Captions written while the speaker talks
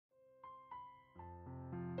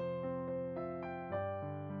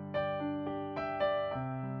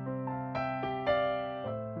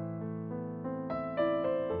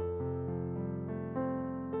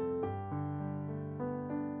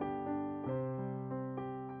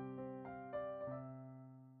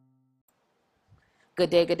good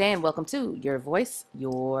day, and welcome to Your Voice,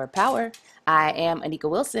 Your Power. I am Anika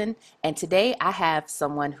Wilson, and today I have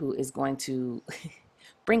someone who is going to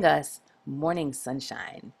bring us morning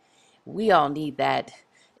sunshine. We all need that.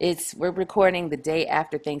 We're recording the day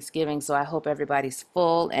after Thanksgiving, so I hope everybody's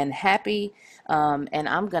full and happy. And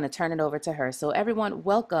I'm going to turn it over to her. So everyone,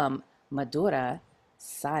 welcome Madhura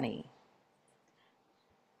Sani.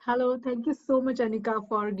 Hello, thank you so much, Anika,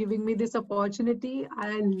 for giving me this opportunity.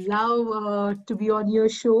 I love to be on your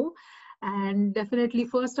show. And definitely,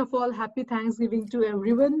 first of all, happy Thanksgiving to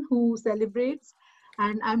everyone who celebrates.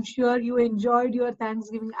 And I'm sure you enjoyed your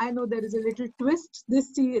Thanksgiving. I know there is a little twist this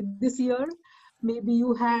year. Maybe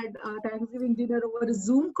you had Thanksgiving dinner over a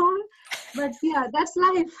Zoom call. But yeah, that's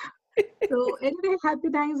life. So, anyway, happy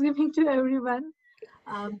Thanksgiving to everyone.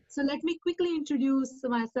 So let me quickly introduce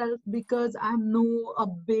myself because I'm no a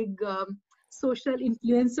big social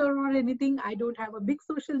influencer or anything. I don't have a big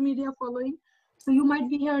social media following. So you might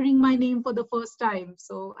be hearing my name for the first time.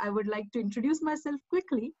 So I would like to introduce myself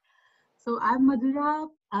quickly. So I'm Madhura.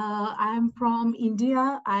 I'm from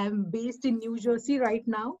India. I'm based in New Jersey right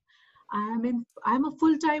now. I'm a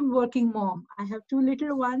full-time working mom. I have two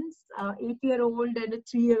little ones, 8-year-old and a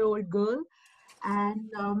 3-year-old girl, and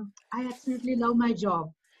I absolutely love my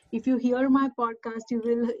job. If you hear my podcast, you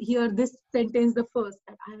will hear this sentence the first,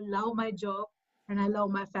 that I love my job and I love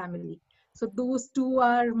my family. So those two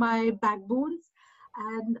are my backbones.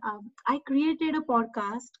 And I created a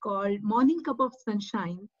podcast called Morning Cup of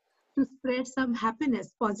Sunshine to spread some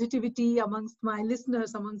happiness, positivity amongst my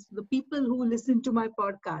listeners, amongst the people who listen to my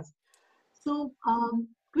podcast. So,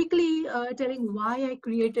 quickly telling why I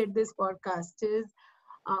created this podcast is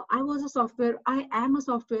I am a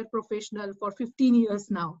software professional for 15 years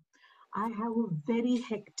now. I have a very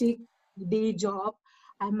hectic day job.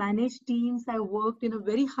 I manage teams. I worked in a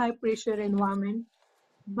very high pressure environment,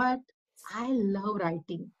 but I love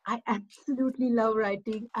writing. I absolutely love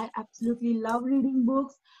writing. I absolutely love reading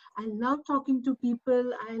books. I love talking to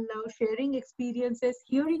people. I love sharing experiences,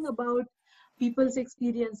 hearing about people's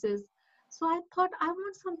experiences. So I thought I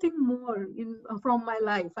want something more from my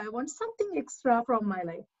life. I want something extra from my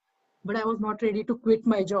life, but I was not ready to quit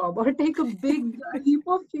my job or take a big leap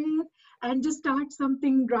of faith and just start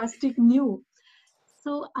something drastic new.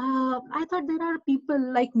 So I thought there are people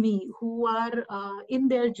like me who are in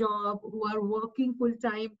their job, who are working full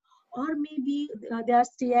time, or maybe they are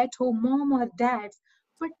stay at home mom or dads,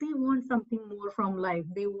 but they want something more from life.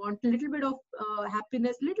 They want a little bit of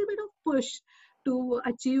happiness, little bit of push to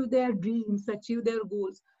achieve their dreams, achieve their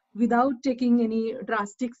goals without taking any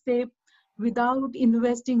drastic step, without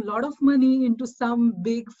investing a lot of money into some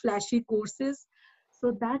big flashy courses.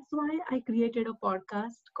 So that's why I created a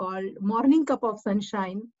podcast called Morning Cup of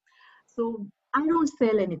Sunshine. So I don't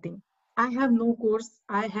sell anything. I have no course.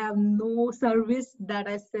 I have no service that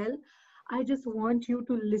I sell. I just want you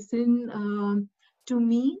to listen to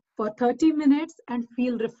me for 30 minutes and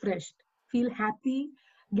feel refreshed, feel happy,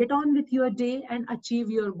 get on with your day and achieve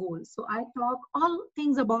your goals. So I talk all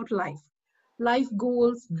things about life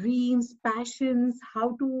goals, dreams, passions,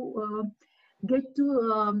 how to get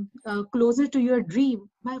to closer to your dream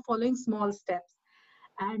by following small steps.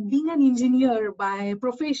 And being an engineer by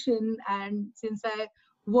profession, and since I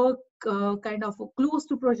work kind of close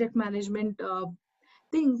to project management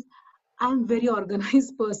things, I'm very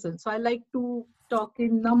organized person. So I like to talk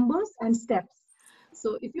in numbers and steps.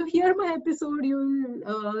 So if you hear my episode,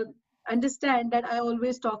 you'll understand that I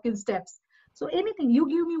always talk in steps. So anything, you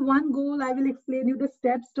give me one goal, I will explain you the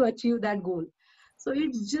steps to achieve that goal. So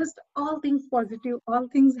it's just all things positive, all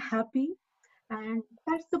things happy, and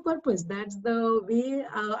that's the purpose. That's the way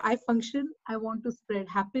I function. I want to spread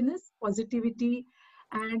happiness, positivity,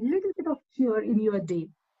 and little bit of cheer in your day.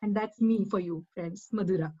 And that's me for you, friends.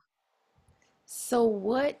 Madhura. So,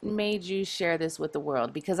 what made you share this with the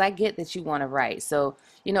world? Because I get that you want to write. So,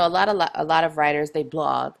 a lot of writers they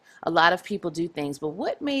blog. A lot of people do things, but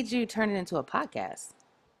what made you turn it into a podcast?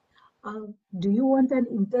 Do you want an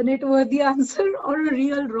internet worthy answer or a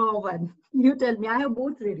real raw one? You tell me. I have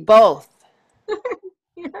both ready. Both.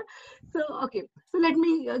 Yeah. So, okay. So let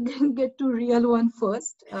me get to real one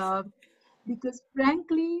first. Because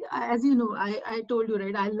frankly, as you know, I told you,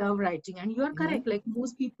 right, I love writing. And you are Hmm. correct. Like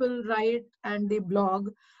most people write and they blog.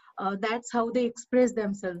 That's how they express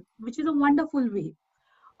themselves, which is a wonderful way.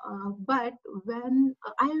 But when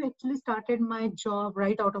I actually started my job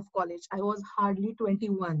right out of college, I was hardly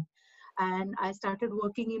 21, and I started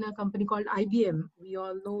working in a company called IBM. We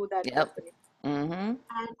all know that Yep. company. Hmm.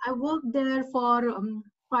 And I worked there for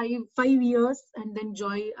five years, and then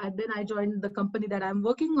I joined the company that I'm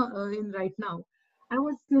working in right now. I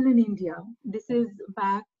was still in India. This is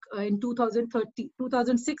back. in 2030,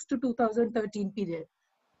 2006 to 2013 period.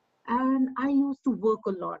 And I used to work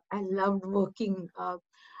a lot. I loved working.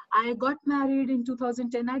 I got married in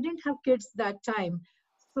 2010. I didn't have kids that time.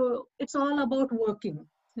 So it's all about working,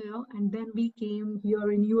 and then we came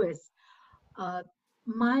here in US. Uh,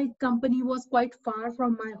 my company was quite far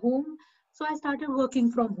from my home, so I started working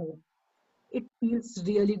from home. It feels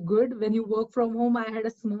really good when you work from home. I had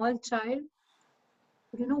a small child.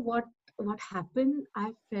 You know what happened?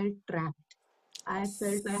 I felt trapped. I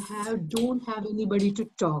felt I Yes. have don't have anybody to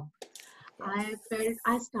talk. I Yes. felt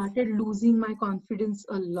I started losing my confidence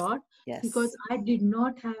a lot because Yes. I did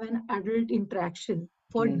not have an adult interaction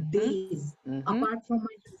for Mm-hmm. days Mm-hmm. apart from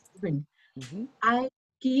my husband. Mm-hmm. I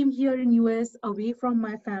came here in US away from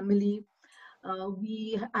my family.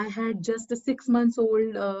 I had just a 6 months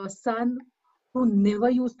old son who never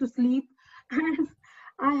used to sleep, and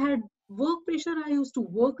I had work pressure. I used to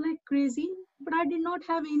work like crazy, but I did not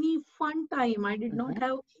have any fun time. I did not Mm-hmm.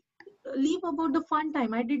 have leave about the fun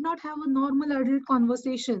time. I did not have a normal adult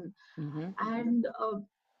conversation, Mm-hmm. and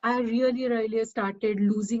I really started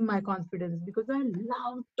losing my confidence because I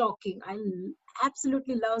love talking.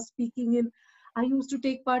 Absolutely love speaking. In I used to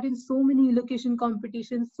take part in so many elocution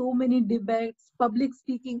competitions, so many debates, public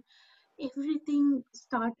speaking. Everything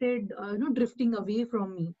started, drifting away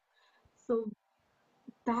from me. So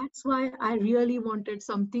that's why I really wanted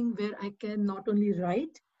something where I can not only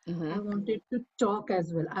write, Mm-hmm. I wanted to talk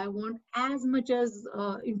as well. I want as much as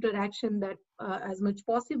interaction that as much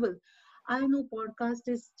possible. I know podcast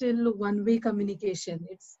is still one-way communication.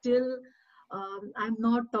 It's still I'm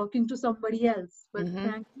not talking to somebody else. But Mm-hmm.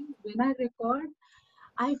 frankly, when I record,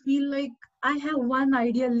 I feel like I have one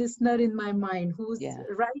ideal listener in my mind who's Yeah.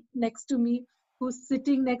 right next to me, who's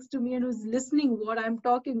sitting next to me, and who's listening what I'm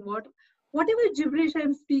talking, whatever gibberish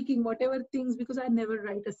I'm speaking, whatever things, because I never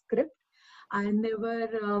write a script. I never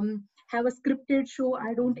have a scripted show.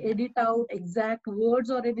 I don't edit out exact words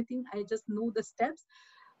or anything. I just know the steps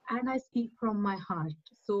and I speak from my heart.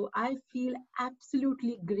 So I feel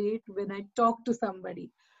absolutely great when I talk to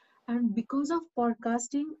somebody. And because of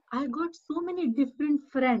podcasting, I got so many different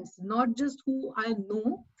friends, not just who I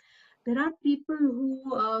know. There are people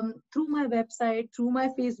who, through my website, through my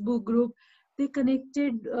Facebook group, they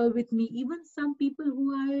connected with me. Even some people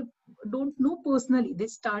who I don't know personally, they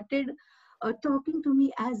started talking to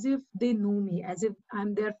me as if they know me, as if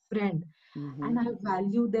I'm their friend. Mm-hmm. And I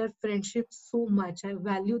value their friendship so much. I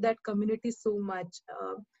value that community so much.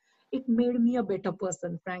 It made me a better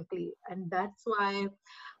person, frankly. And that's why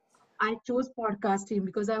I chose podcasting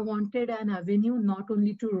because I wanted an avenue not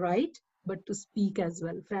only to write, but to speak as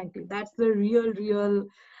well. Frankly, that's the real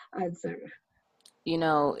answer.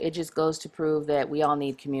 It just goes to prove that we all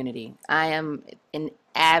need community. I am an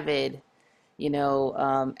avid,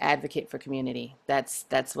 advocate for community. That's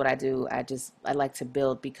what I do. I like to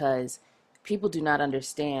build because people do not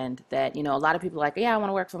understand that. A lot of people are like, yeah, I want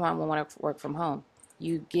to work from home. I want to work from home.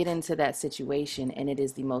 You get into that situation, and it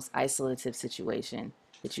is the most isolative situation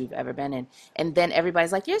that you've ever been in. And then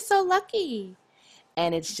everybody's like, you're so lucky.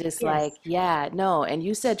 And it's just like, Yes. yeah, no. And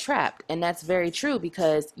you said trapped. And that's very true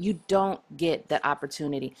because you don't get that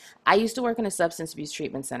opportunity. I used to work in a substance abuse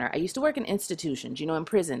treatment center. I used to work in institutions, in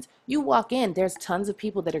prisons. You walk in, there's tons of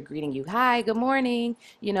people that are greeting you. Hi, good morning.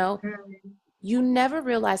 Right. You never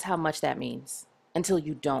realize how much that means until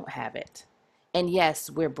you don't have it. And yes,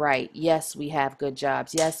 we're bright. Yes, we have good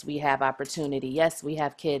jobs. Yes, we have opportunity. Yes, we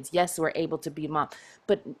have kids. Yes, we're able to be mom.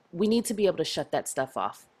 But we need to be able to shut that stuff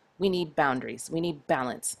off. We need boundaries. We need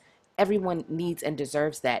balance. Everyone needs and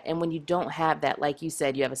deserves that. And when you don't have that, like you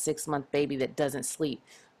said, you have a 6 month baby that doesn't sleep.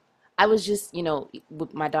 I was just,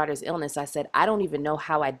 with my daughter's illness, I said, I don't even know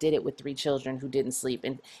how I did it with 3 children who didn't sleep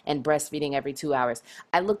and breastfeeding every 2 hours.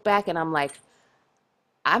 I look back and I'm like,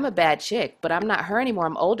 I'm a bad chick, but I'm not her anymore.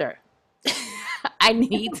 I'm older. I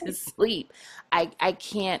need to sleep. I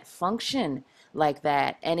can't function like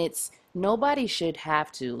that. And it's nobody should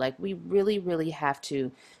have to. Like we really, really have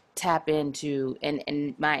to tap into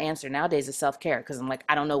and my answer nowadays is self-care because I'm like,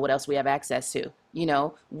 I don't know what else we have access to.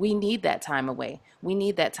 We need that time away. We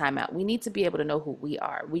need that time out. We need to be able to know who we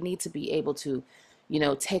are. We need to be able to,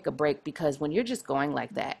 take a break because when you're just going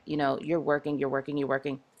like that, you're working, you're working, you're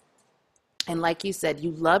working and like you said,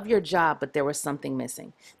 you love your job, but there was something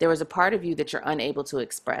missing. There was a part of you that you're unable to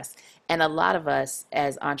express. And a lot of us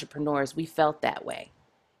as entrepreneurs, we felt that way.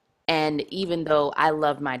 And even though I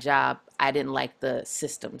loved my job, I didn't like the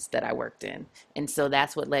systems that I worked in. And so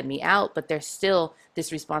that's what led me out. But there's still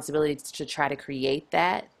this responsibility to try to create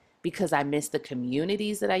that. because I miss the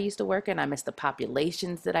communities that I used to work in. I miss the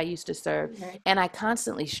populations that I used to serve. Right. And I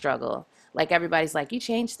constantly struggle. Like everybody's like, you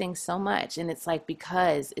change things so much. And it's like,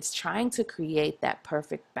 because it's trying to create that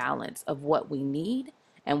perfect balance of what we need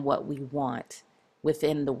and what we want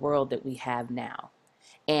within the world that we have now.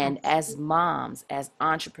 And as Absolutely. moms, as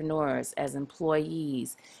entrepreneurs, as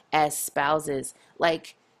employees, as spouses,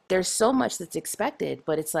 like there's so much that's expected,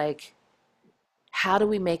 but it's like, how do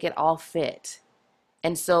we make it all fit?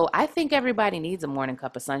 And so I think everybody needs a morning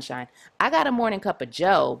cup of sunshine. I got a morning cup of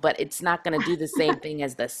Joe, but it's not going to do the same thing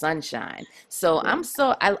as the sunshine. So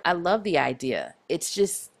Right. I love the idea. It's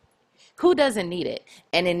just, who doesn't need it?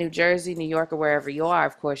 And in New Jersey, New York, or wherever you are,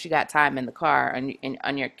 of course, you got time in the car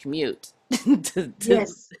on your commute to, to,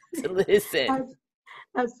 Yes. to listen.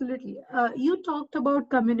 Absolutely. You talked about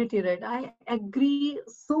community, right? I agree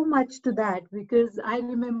so much to that because I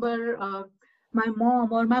remember my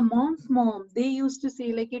mom or my mom's mom, they used to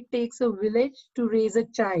say, like, it takes a village to raise a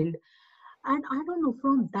child. And I don't know,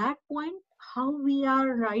 from that point, how we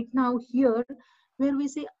are right now here, where we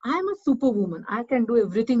say, I'm a superwoman, I can do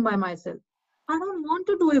everything by myself. I don't want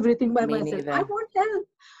to do everything by Me myself. I neither. want help.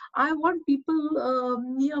 I want people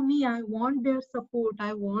near me. I want their support.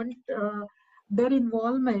 I want their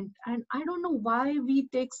involvement. And I don't know why we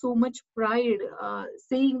take so much pride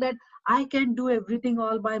saying that I can do everything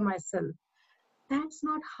all by myself. That's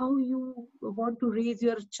not how you want to raise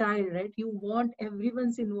your child, right? You want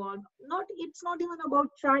everyone's involved. Not, it's not even about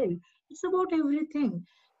child, it's about everything.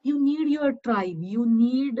 You need your tribe, you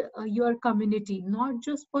need your community, not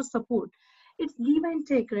just for support. It's give and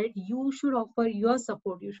take, right? You should offer your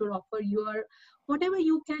support, you should offer your whatever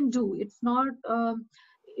you can do. It's not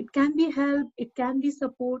it can be help, it can be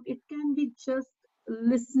support, it can be just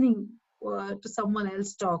listening to someone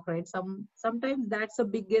else talk, right? Sometimes that's the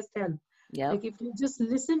biggest help. Yep. Like if you just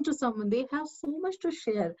listen to someone, they have so much to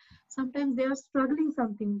share. Sometimes they are struggling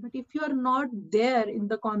something, but if you are not there in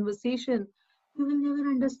the conversation, you will never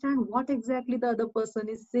understand what exactly the other person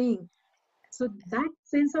is saying. So that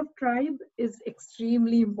sense of tribe is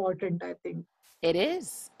extremely important, I think. It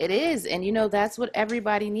is. It is. And that's what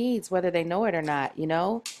everybody needs, whether they know it or not,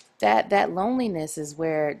 That loneliness is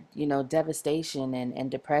where, devastation and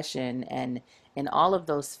depression and all of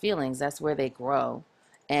those feelings, that's where they grow.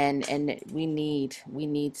 And we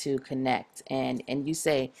need to connect. And you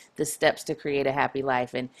say the steps to create a happy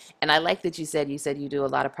life. And I like that you said you do a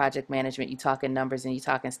lot of project management, you talk in numbers and you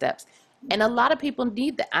talk in steps. And a lot of people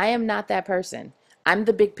need that. I am not that person. I'm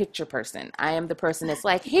the big picture person. I am the person that's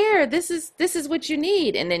like, here, this is what you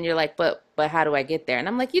need, and then you're like, but how do I get there? And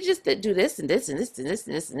I'm like, you just do this and this and this and this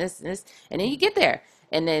and this and this and this, and then you get there.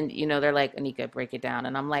 And then they're like, Anika, break it down,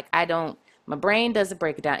 and I'm like, I don't. My brain doesn't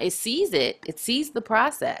break it down. It sees the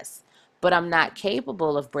process, but I'm not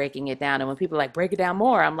capable of breaking it down. And when people are like break it down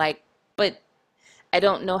more, I'm like, but I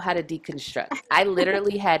don't know how to deconstruct. I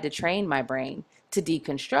literally had to train my brain to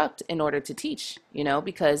deconstruct in order to teach,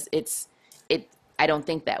 because it I don't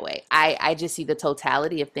think that way. I just see the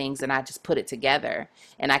totality of things and I just put it together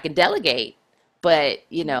and I can delegate, but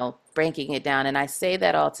breaking it down. And I say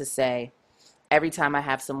that all to say every time I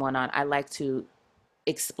have someone on, I like to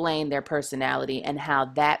explain their personality and how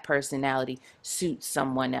that personality suits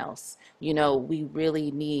someone else. We really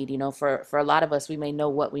need, for a lot of us, we may know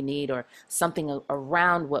what we need or something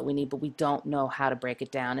around what we need, but we don't know how to break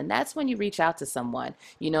it down. And that's when you reach out to someone.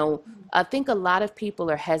 I think a lot of people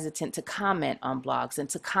are hesitant to comment on blogs and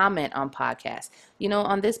to comment on podcasts.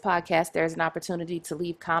 On this podcast, there's an opportunity to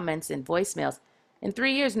leave comments and voicemails. In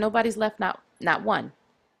 3 years, nobody's left not one.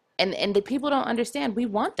 And the people don't understand. We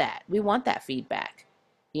want that feedback.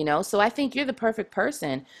 So I think you're the perfect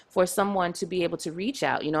person for someone to be able to reach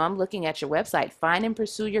out. I'm looking at your website. Find and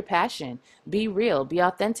pursue your passion. Be real, be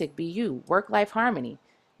authentic, be you. Work life harmony.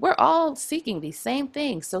 We're all seeking these same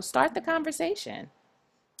things, so start the conversation.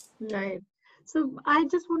 Right. So I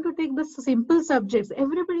just want to take the simple subjects.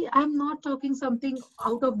 Everybody, I'm not talking something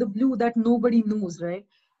out of the blue that nobody knows, right?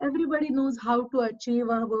 Everybody knows how to achieve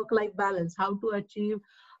a work-life balance, how to achieve,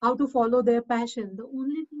 how to follow their passion. The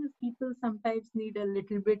only thing is people sometimes need a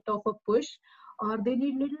little bit of a push, or they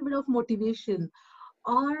need a little bit of motivation,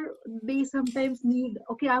 or they sometimes need,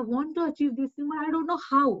 okay, I want to achieve this thing, but I don't know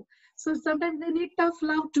how. So sometimes they need tough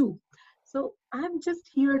love too. So I'm just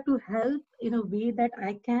here to help in a way that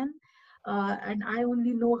I can, and I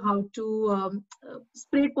only know how to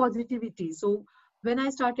spread positivity. So when I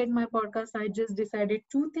started my podcast, I just decided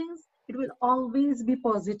two things: it will always be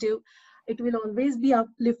positive, it will always be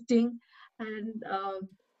uplifting, and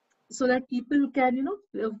so that people can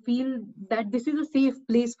feel that this is a safe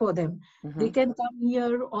place for them. They Mm-hmm. can come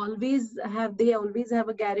here, they always have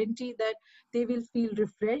a guarantee that they will feel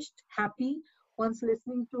refreshed, happy once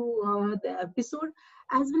listening to the episode,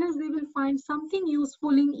 as well as they will find something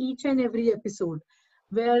useful in each and every episode,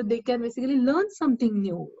 where they can basically learn something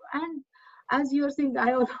new. And as you are saying,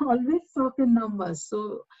 I always talk in numbers.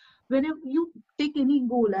 So whenever you take any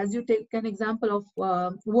goal, as you take an example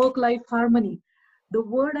of work life harmony, the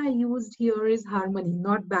word I used here is harmony,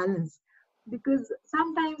 not balance. Because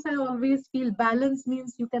sometimes I always feel balance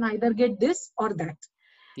means you can either get this or that.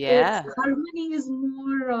 It's Yeah. harmony is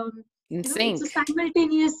more, In it's a sync.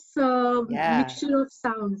 simultaneous Yeah. mixture of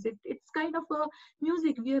sounds. It's kind of a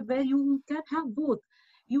music where you can have both.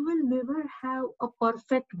 You will never have a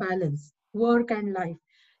perfect balance, work and life.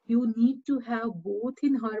 You need to have both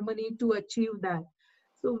in harmony to achieve that.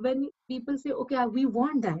 So when people say, okay, we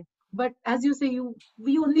want that, but as you say,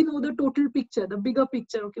 we only know the total picture, the bigger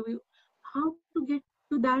picture. Okay, how to get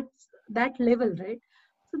to that level, right?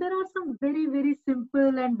 So there are some very, very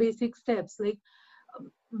simple and basic steps. Like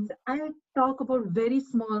I talk about very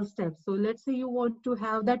small steps. So let's say you want to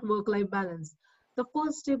have that work-life balance. The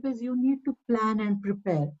first step is you need to plan and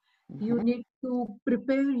prepare. You Mm-hmm. need to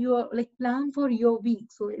prepare your plan for your week.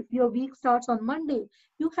 So if your week starts on Monday,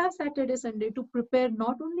 you have Saturday, Sunday to prepare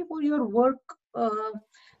not only for your work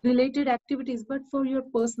related activities, but for your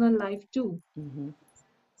personal life too. Mm-hmm.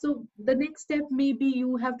 So the next step maybe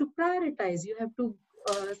you have to prioritize. You have to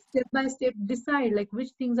step by step decide like which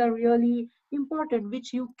things are really important,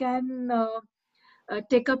 which you can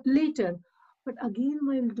take up later. But again,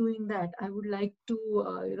 while doing that, I would like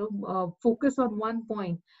to focus on one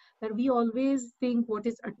point, that we always think what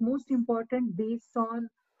is utmost important based on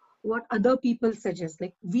what other people suggest.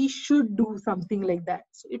 Like we should do something like that.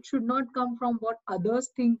 So it should not come from what others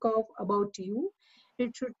think of about you.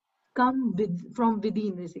 It should come from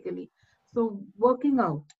within basically. So working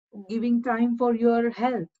out, giving time for your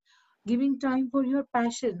health, giving time for your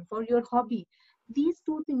passion, for your hobby. These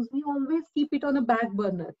two things, we always keep it on a back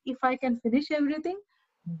burner. If I can finish everything,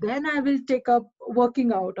 then I will take up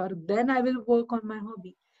working out, or then I will work on my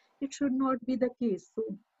hobby. It should not be the case. So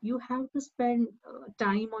you have to spend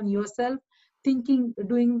time on yourself, thinking,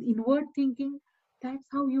 doing inward thinking. That's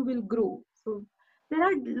how you will grow. So there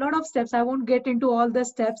are a lot of steps. I won't get into all the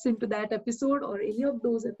steps into that episode or any of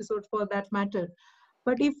those episodes for that matter.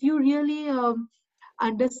 But if you really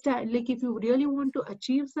understand, like if you really want to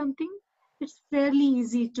achieve something, it's fairly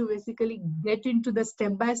easy to basically get into the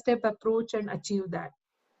step by step approach and achieve that.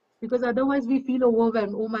 Because otherwise we feel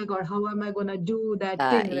overwhelmed. Oh my God, how am I going to do that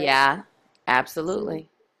thing, right? Yeah. So Absolutely.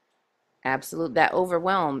 Absolute. That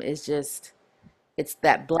overwhelm is just, it's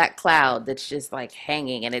that black cloud that's just like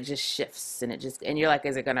hanging and it just shifts and it just, and you're like,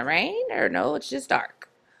 is it going to rain or no? It's just dark.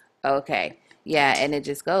 Okay. Yeah. And it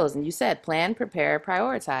just goes. And you said plan, prepare,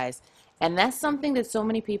 prioritize. And that's something that so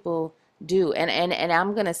many people do. And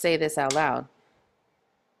I'm going to say this out loud.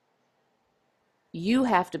 You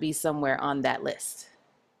have to be somewhere on that list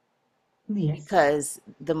yes, because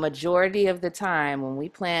the majority of the time when we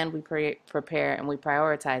plan, we prepare, and we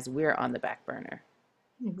prioritize, we're on the back burner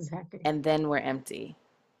exactly. and then we're empty.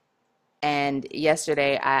 And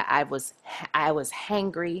yesterday I was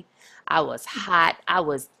hangry, I was hot, I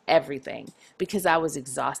was everything because I was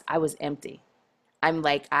exhausted, I was empty. I'm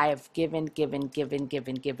like, I have given. I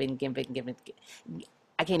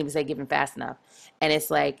can't even say given fast enough. And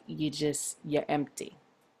it's like you're empty.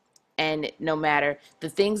 And no matter the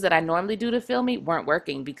things that I normally do to fill me weren't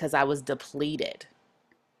working because I was depleted.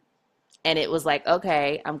 And it was like,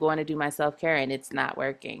 okay, I'm going to do my self-care and it's not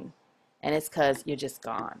working. And it's because you're just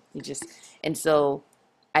gone. And so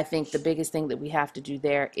I think the biggest thing that we have to do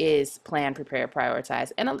there is plan, prepare,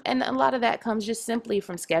 prioritize. And a lot of that comes just simply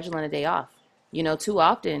from scheduling a day off. Too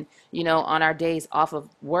often, on our days off of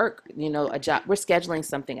work, a job, we're scheduling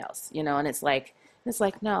something else, and it's like,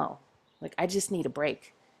 no, like I just need a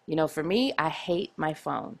break. For me, I hate my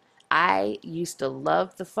phone. I used to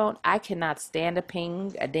love the phone. I cannot stand a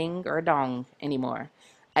ping, a ding, or a dong anymore.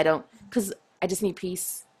 I don't, because I just need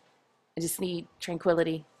peace. I just need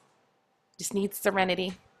tranquility. Just need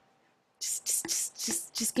serenity.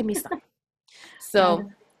 Just give me some. So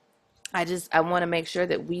And I want to make sure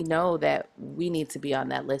that we know that we need to be on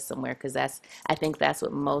that list somewhere because I think that's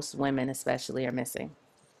what most women especially are missing.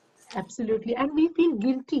 absolutely. And we feel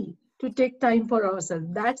guilty to take time for ourselves.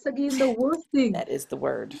 That's again the worst thing. That is the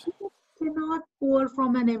word. Cannot pour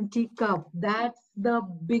from an empty cup. That's the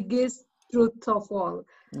biggest truth of all.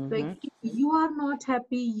 Like, Mm-hmm. if you are not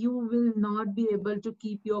happy, you will not be able to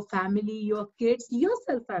keep your family, your kids,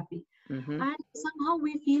 yourself happy. Mm-hmm. And somehow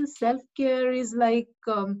we feel self-care is like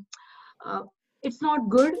uh, it's not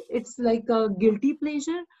good, it's like a guilty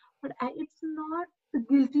pleasure. But it's not the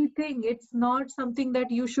guilty thing, it's not something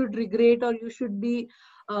that you should regret or you should be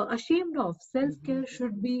ashamed of. Mm-hmm. Self-care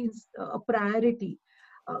should be a priority.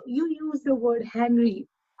 You use the word hungry.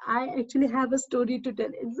 I actually have a story to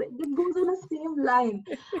tell. It goes on the same line.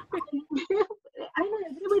 I know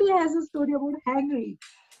everybody has a story about hungry.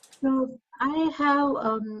 So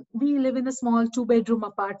we live in a small two-bedroom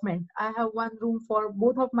apartment. I have one room for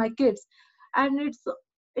both of my kids, and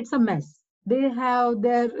it's a mess. They have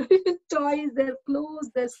their toys, their clothes,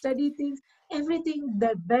 their study things, everything,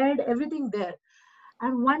 their bed, everything there.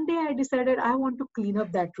 And one day I decided I want to clean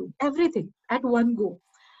up that room, everything at one go.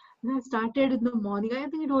 And I started in the morning. I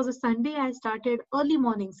think it was a Sunday. I started early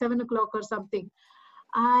morning, 7 o'clock or something.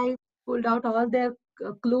 I pulled out all their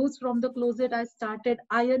clothes from the closet. I started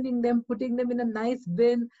ironing them, putting them in a nice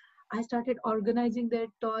bin. I started organizing their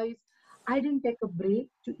toys. I didn't take a break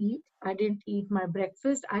to eat. I didn't eat my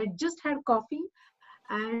breakfast. I just had coffee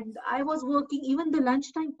and I was working. Even the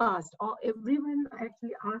lunchtime passed. Or everyone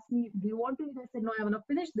actually asked me, "Do you want to eat?" I said, "No, I want to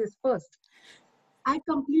finish this first." I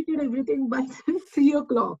completed everything by 3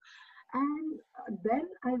 o'clock. And then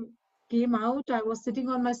I came out. I was sitting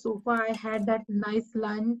on my sofa. I had that nice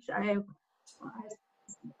lunch. I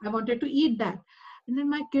wanted to eat that. And then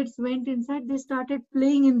my kids went inside. They started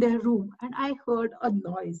playing in their room, and I heard a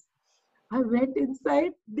noise. I went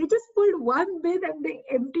inside. They just pulled one bin and they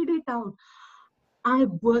emptied it out. I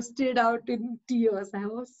bursted out in tears. I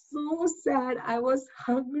was so sad. I was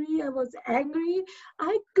hungry. I was angry.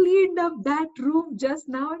 I cleaned up that room just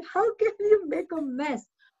now. And how can you make a mess?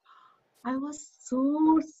 I was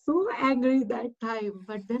so angry that time.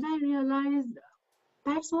 But then I realized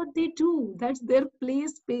that's what they do. That's their play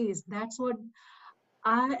space. That's what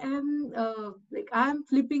I am like. I'm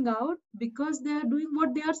flipping out because they are doing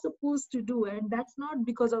what they are supposed to do, and that's not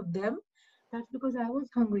because of them. That's because I was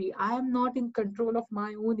hungry. I am not in control of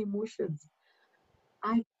my own emotions.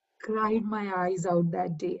 I cried my eyes out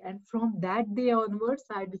that day. And from that day onwards,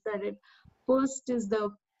 I decided first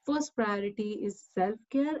priority is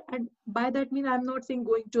self-care. And by that mean I'm not saying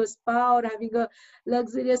going to a spa or having a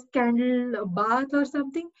luxurious candle bath or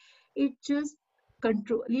something. It just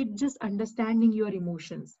understanding your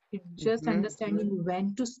emotions. It just Mm-hmm. understanding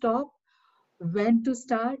when to stop, when to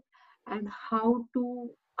start, and how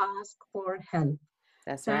to ask for help.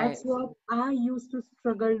 That's right. That's what I used to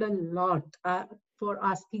struggle a lot for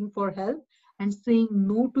asking for help and saying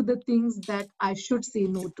no to the things that I should say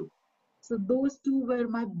no to. So those two were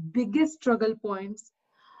my biggest struggle points.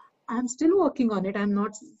 I'm still working on it. I'm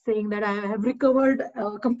not saying that I have recovered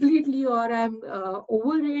completely or I'm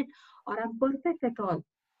over it or I'm perfect at all.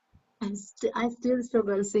 I still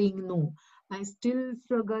struggle saying no. I still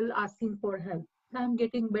struggle asking for help. I'm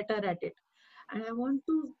getting better at it. And I want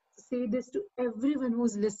to say this to everyone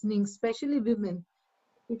who's listening, especially women.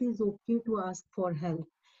 It is okay to ask for help.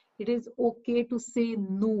 It is okay to say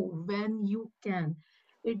no when you can.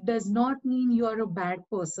 It does not mean you are a bad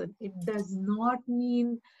person. It does not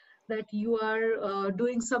mean that you are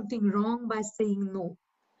doing something wrong by saying no.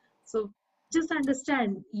 So just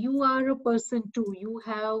understand you are a person too. You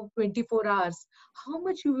have 24 hours. How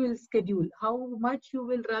much you will schedule, how much you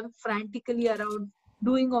will run frantically around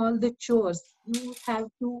doing all the chores. You have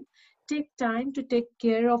to take time to take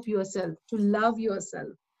care of yourself, to love yourself.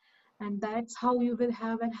 And that's how you will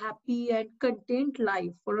have a happy and content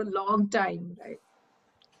life for a long time, right?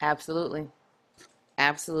 Absolutely.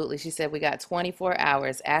 Absolutely. She said we got 24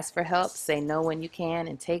 hours. Ask for help, say no when you can,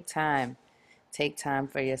 and take time. Take time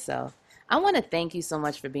for yourself. I want to thank you so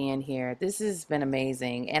much for being here. This has been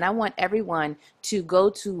amazing. And I want everyone to go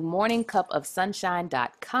to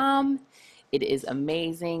morningcupofsunshine.com. It is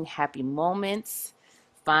amazing. Happy moments.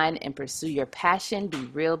 Find and pursue your passion. Be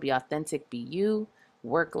real, be authentic, be you.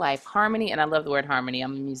 Work life harmony. And I love the word harmony.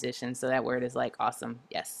 I'm a musician, so that word is like awesome.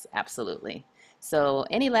 Yes, absolutely. So,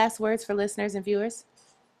 any last words for listeners and viewers?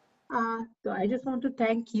 So I just want to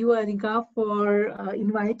thank you, Anika, for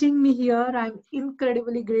inviting me here. I'm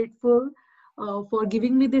incredibly grateful for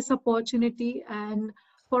giving me this opportunity. And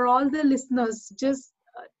for all the listeners, just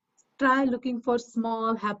try looking for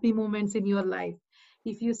small happy moments in your life.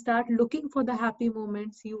 If you start looking for the happy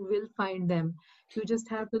moments, you will find them. You just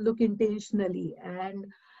have to look intentionally. And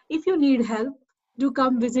if you need help, do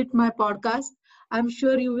come visit my podcast. I'm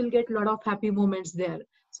sure you will get a lot of happy moments there.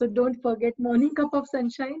 So don't forget Morning Cup of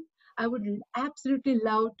Sunshine. I would absolutely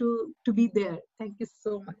love to be there. Thank you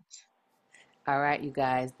so much. All right, you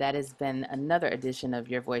guys, that has been another edition of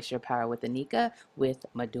Your Voice, Your Power with Anika with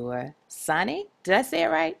Madhur Sani. Did I say it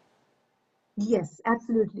right? Yes,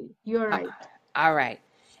 absolutely. You're Uh, right. all right.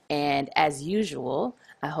 And as usual,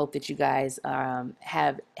 I hope that you guys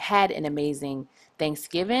have had an amazing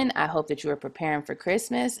Thanksgiving. I hope that you are preparing for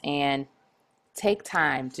Christmas and take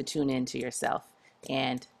time to tune in to yourself.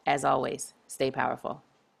 And as always, stay powerful.